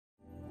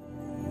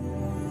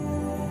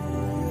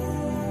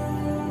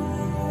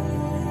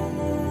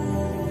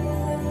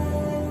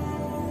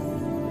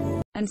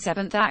and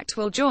seventh act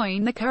will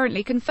join the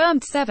currently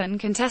confirmed 7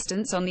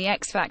 contestants on the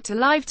X Factor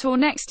Live Tour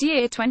next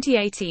year,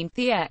 2018.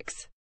 The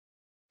X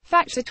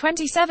Factor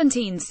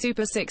 2017's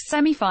Super 6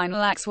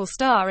 semi-final acts will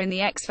star in the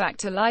X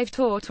Factor Live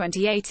Tour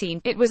 2018.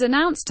 It was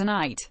announced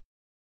tonight.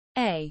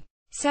 A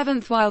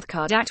 7th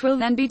wildcard act will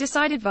then be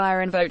decided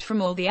via a vote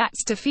from all the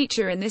acts to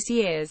feature in this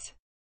year's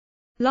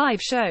live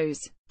shows.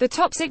 The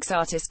top 6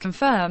 artists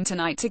confirmed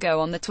tonight to go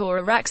on the tour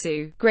are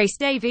Rak-Su, Grace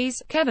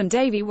Davies, Kevin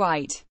Davey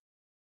White,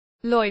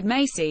 Lloyd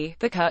Macy,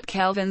 The Kurt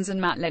Kelvins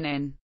and Matt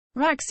Linen.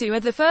 Rak-Su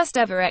are the first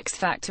ever X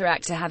Factor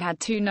act to have had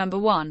 2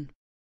 #1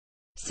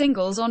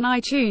 singles on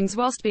iTunes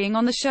whilst being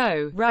on the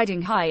show,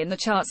 riding high in the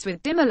charts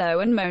with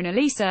Dimelo and Mona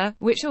Lisa,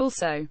 which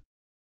also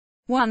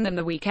won them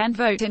the weekend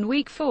vote in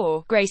Week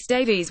 4. Grace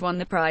Davies won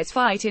the prize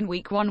fight in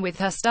Week 1 with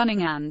her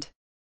stunning and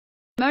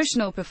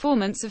emotional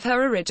performance of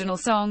her original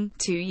song,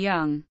 Too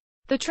Young.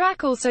 The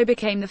track also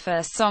became the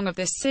first song of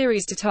this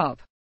series to top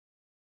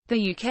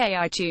the UK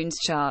iTunes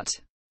chart.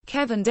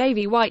 Kevin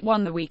Davey White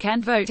won the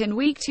weekend vote in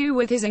Week 2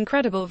 with his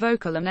incredible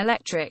vocal and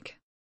electric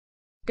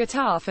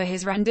guitar for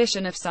his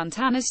rendition of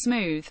Santana's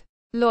Smooth.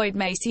 Lloyd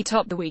Macy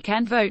topped the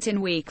weekend vote in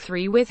Week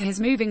 3 with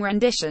his moving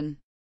rendition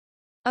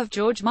of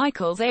George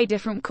Michael's A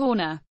Different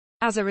Corner.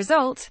 As a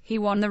result, he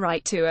won the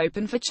right to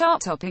open for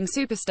chart-topping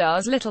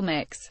superstars Little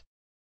Mix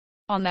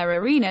on their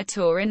arena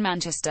tour in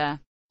Manchester.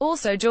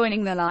 Also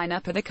joining the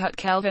lineup are the Kurt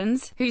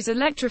Kelvins, whose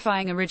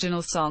electrifying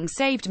original song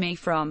Saved Me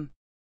From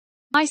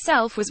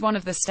Myself was one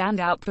of the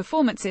standout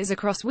performances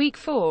across Week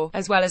 4,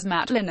 as well as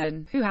Matt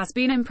Linen, who has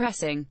been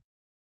impressing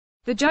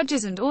the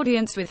judges and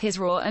audience with his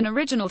raw and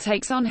original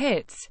takes on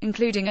hits,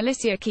 including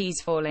Alicia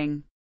Keys'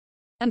 Falling.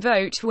 And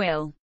vote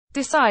will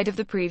decide if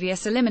the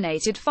previous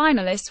eliminated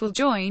finalists will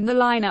join the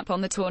lineup on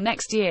the tour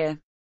next year.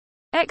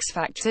 X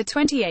Factor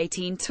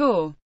 2018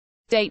 Tour.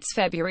 Dates: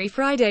 February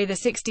Friday the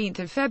 16th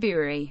of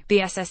February, the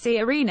SSE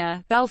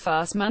Arena,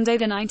 Belfast Monday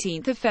the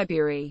 19th of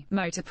February,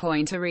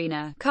 Motorpoint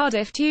Arena,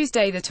 Cardiff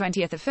Tuesday the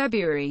 20th of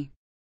February,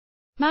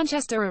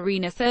 Manchester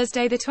Arena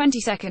Thursday the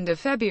 22nd of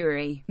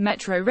February,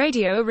 Metro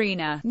Radio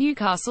Arena,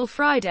 Newcastle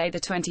Friday the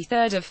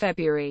 23rd of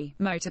February,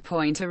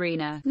 Motorpoint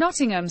Arena,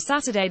 Nottingham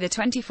Saturday the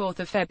 24th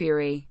of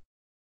February,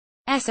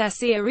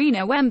 SSE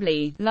Arena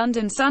Wembley,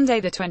 London Sunday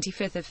the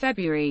 25th of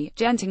February,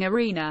 Genting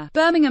Arena,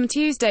 Birmingham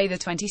Tuesday the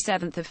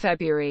 27th of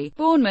February,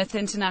 Bournemouth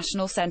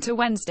International Centre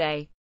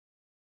Wednesday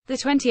the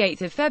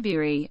 28th of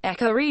February,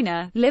 Eck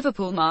Arena,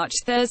 Liverpool March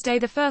Thursday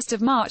the 1st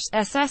of March,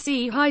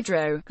 SSE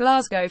Hydro,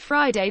 Glasgow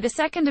Friday the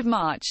 2nd of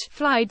March,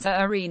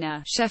 Fliedzer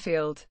Arena,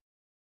 Sheffield,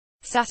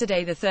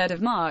 Saturday the 3rd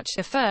of March,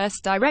 The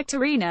First Direct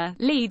Arena,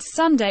 Leeds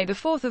Sunday the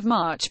 4th of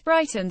March,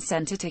 Brighton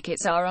Centre.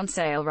 Tickets are on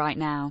sale right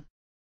now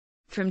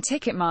from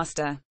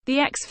Ticketmaster. The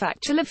X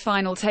Factor Live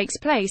final takes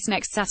place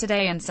next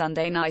Saturday and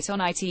Sunday night on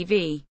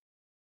ITV.